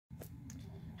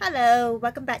Hello,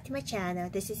 welcome back to my channel.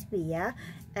 This is Ria,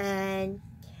 and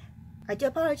I do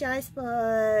apologize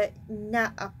for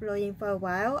not uploading for a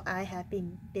while. I have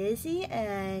been busy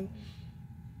and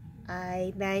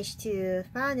I managed to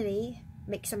finally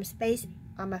make some space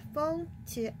on my phone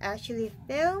to actually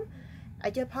film. I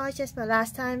do apologize for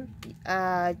last time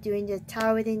doing the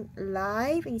tarot reading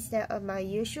live instead of my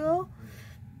usual.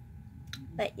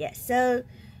 But yeah, so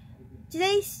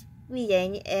today's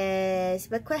reading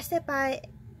is requested by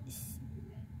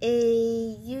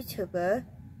a YouTuber,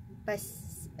 but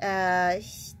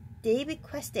they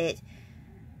requested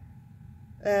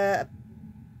a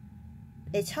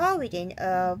tarot reading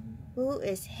of who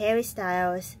is Harry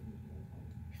Styles'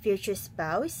 future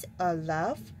spouse or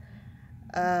love.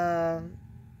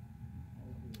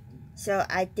 So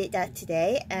I did that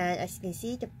today, and as you can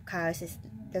see, the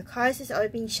cards is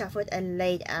already being shuffled and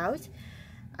laid out.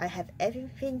 I have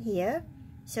everything here.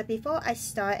 So before I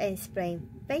start and explain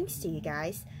things to you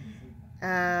guys,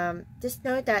 just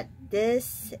know that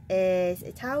this is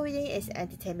a tarot reading, is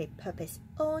entertainment purpose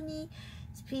only.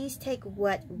 So please take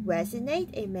what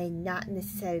resonates. It may not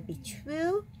necessarily be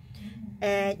true.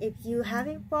 And if you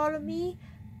haven't followed me,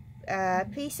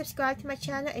 please subscribe to my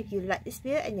channel if you like this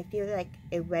video and if you like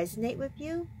it resonate with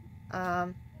you.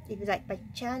 If you like my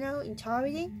channel in tarot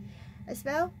reading as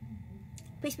well,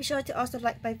 please be sure to also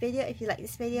like my video if you like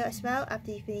this video as well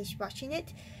after you finish watching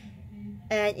it.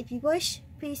 And if you wish,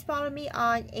 please follow me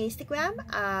on Instagram.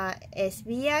 It's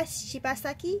Ria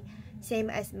Shibasaki, same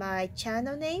as my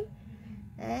channel name.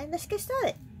 And let's get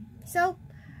started. So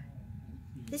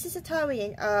this is a tarot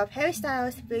reading of Harry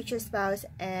Styles' future spouse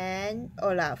and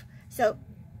or love. So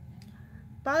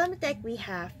bottom of the deck we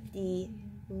have the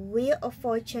Wheel of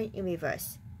Fortune in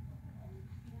reverse,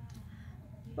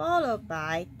 followed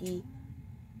by the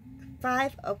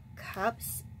Five of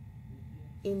Cups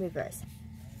in reverse.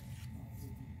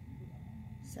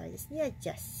 So I just need to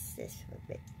adjust this a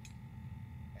bit.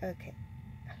 Okay.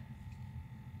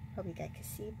 Hope you guys can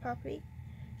see properly.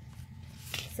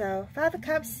 So Five of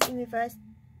Cups in reverse,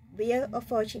 Wheel of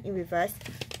Fortune in reverse.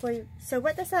 So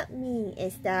what does that mean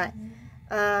is that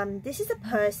this is a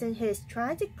person who is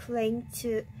trying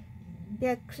to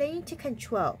they're clinging to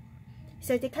control.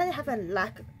 So they kind of have a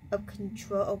lack of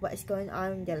control of what is going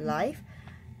on in their life.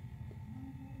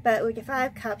 But with the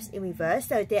Five Cups in reverse,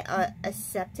 so they are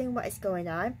accepting what is going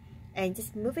on and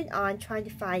just moving on, trying to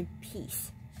find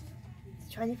peace.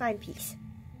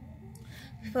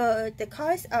 For the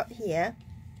cards out here,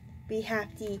 we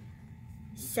have the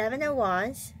Seven of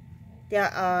Wands. They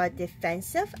are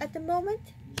defensive at the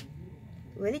moment,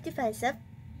 really defensive.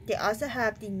 They also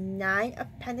have the Nine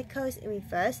of Pentacles in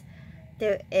reverse.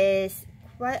 There is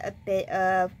quite a bit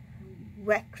of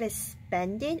reckless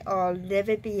spending or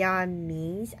living beyond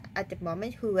means at the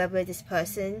moment, whoever this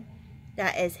person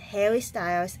that is Harry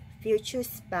Styles' future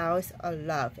spouse or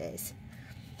love is.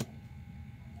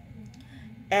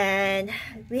 And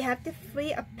we have the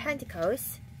Three of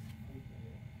Pentacles,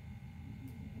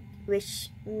 which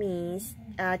means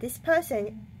this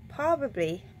person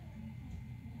probably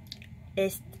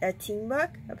is a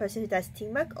person who does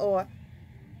teamwork or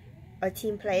a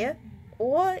team player,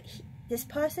 or this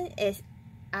person is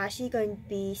actually going to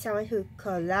be someone who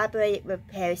collaborated with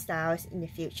Harry Styles in the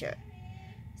future.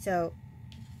 So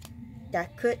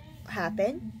that could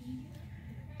happen.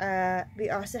 We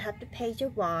also have the Page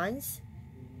of Wands,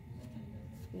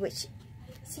 which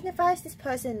signifies this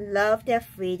person love their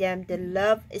freedom. They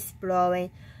love exploring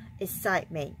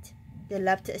excitement. They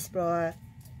love to explore,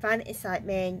 find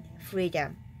excitement,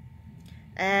 freedom.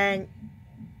 And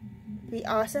we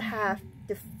also have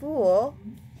the Fool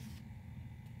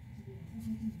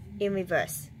in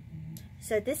reverse.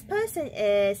 So this person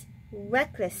is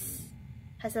reckless,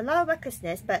 has a lot of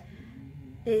recklessness, but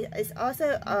it is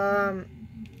also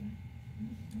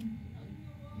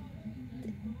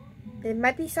there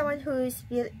might be someone who's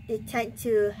they tend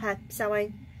to have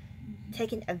someone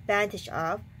taken advantage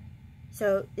of.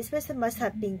 So this person must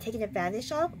have been taken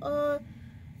advantage of, or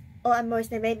at most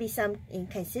there may be some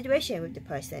inconsideration with the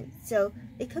person. So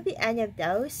it could be any of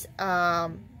those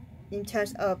in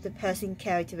terms of the person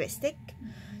characteristic.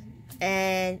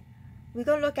 And we're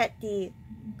going to look at the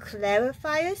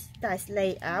clarifiers that's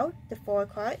laid out, the 4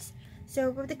 cards. So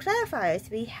with the clarifiers,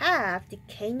 we have the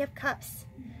King of Cups.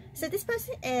 So this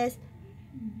person is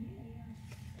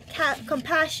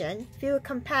feel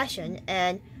compassion,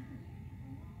 and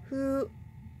who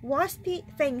wants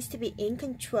things to be in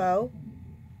control.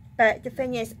 But the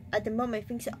thing is, at the moment,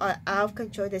 things are out of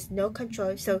control. There's no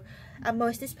control. So at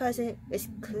most, this person is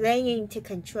clinging to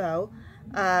control.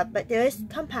 But there is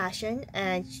compassion,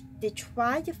 and they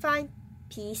try to find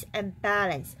peace, and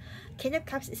balance. King of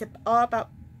Cups is all about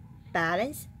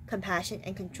balance, compassion,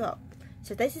 and control.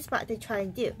 So this is what they're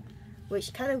trying to do,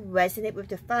 which kind of resonate with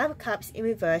the Five of Cups in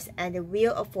reverse and the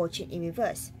Wheel of Fortune in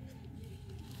reverse.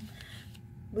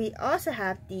 We also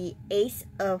have the Ace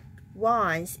of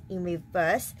Wands in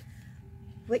reverse,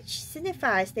 which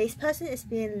signifies this person is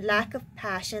feeling lack of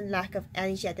passion, lack of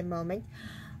energy at the moment.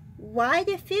 Why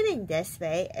they're feeling this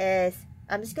way is,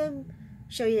 I'm just going to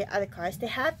show you the other cards. They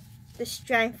have the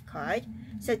Strength card,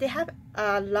 so they have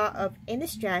a lot of inner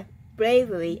strength,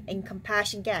 bravery, and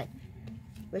compassion again,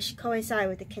 which coincide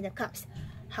with the King of Cups.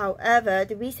 However,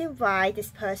 the reason why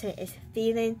this person is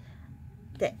feeling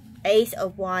the Ace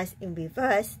of Wands in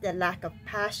reverse, the lack of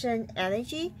passion,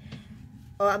 energy,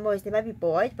 or almost they might be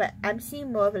bored, but I'm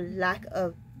seeing more of a lack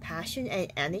of passion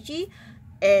and energy,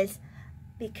 is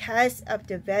because of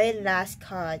the very last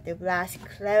card, the last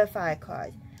Clarifier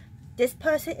card. This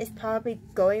person is probably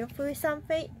going through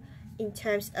something in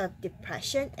terms of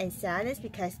depression and sadness,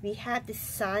 because we have the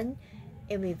Sun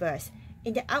in reverse.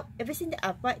 In the if it's in the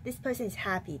upright, this person is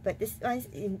happy, but this one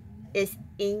is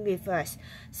in reverse.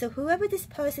 So whoever this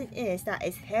person is, that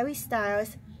is Harry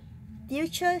Styles'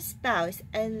 future spouse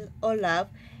and or love,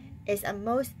 is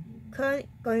most currently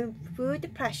going through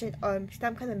depression or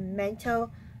some kind of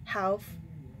mental health,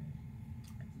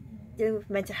 dealing with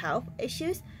mental health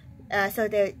issues. So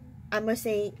I'm going to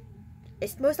say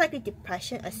it's most likely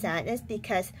depression or sadness,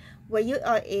 because when you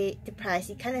are depressed,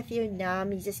 you kind of feel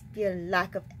numb, you just feel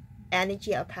lack of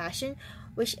energy or passion,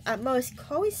 which at most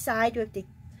coincide with the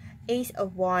Ace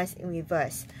of Wands in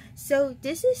reverse. So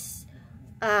this is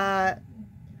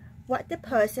what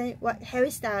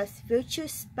Harry Styles' future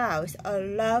spouse or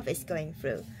love is going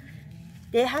through.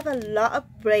 They have a lot of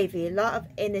bravery, a lot of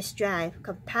inner strength,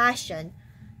 compassion.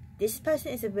 This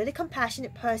person is a really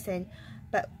compassionate person,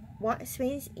 but wants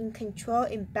things in control,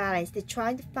 in balance. They're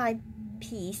trying to find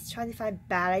peace, trying to find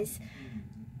balance,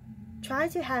 trying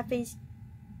to have things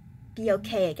be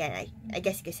okay again, I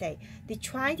guess you could say. They're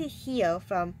trying to heal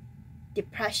from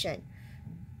depression.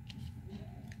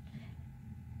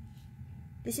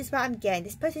 This is what I'm getting.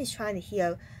 This person is trying to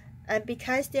heal, and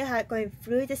because they are going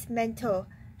through this mental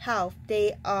health,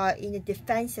 they are in a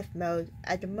defensive mode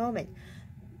at the moment.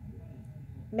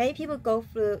 Many people go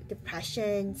through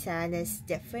depression, sadness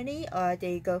differently, or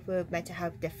they go through mental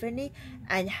health differently,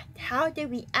 and how they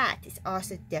react is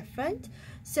also different.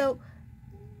 So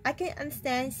I can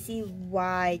understand, see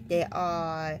why they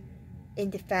are in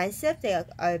defensive. They are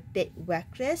a bit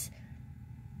reckless.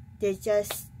 They're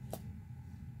just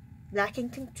lacking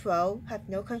control, have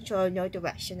no control, no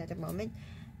direction at the moment.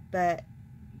 But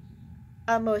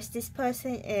almost this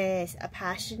person is a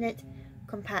passionate,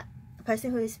 a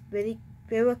person who is really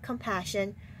filled with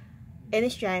compassion, inner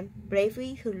strength,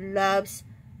 bravery, who loves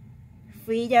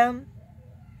freedom,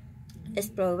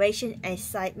 exploration, and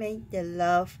excitement. They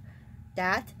love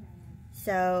that.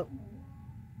 So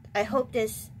I hope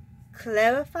this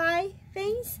clarify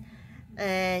things,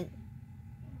 and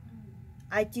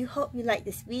I do hope you like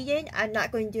this reading. I'm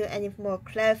not going to do any more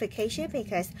clarification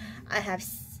because I have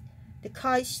the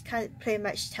cards kind of pretty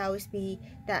much tells me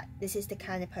that this is the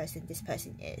kind of person this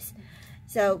person is.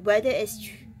 So whether it's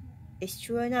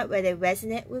true or not, whether it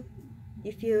resonate with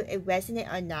you, feel it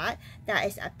resonate or not, that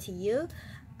is up to you.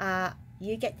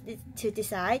 You get to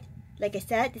decide. Like I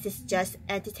said, this is just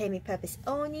entertainment purpose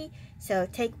only, so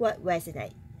take what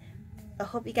resonates. I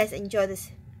hope you guys enjoy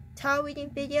this tarot reading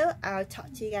video. I'll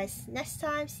talk to you guys next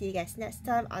time. See you guys next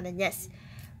time on the next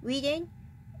reading.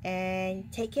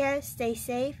 And take care, stay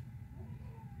safe,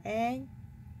 and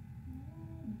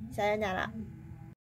sayonara.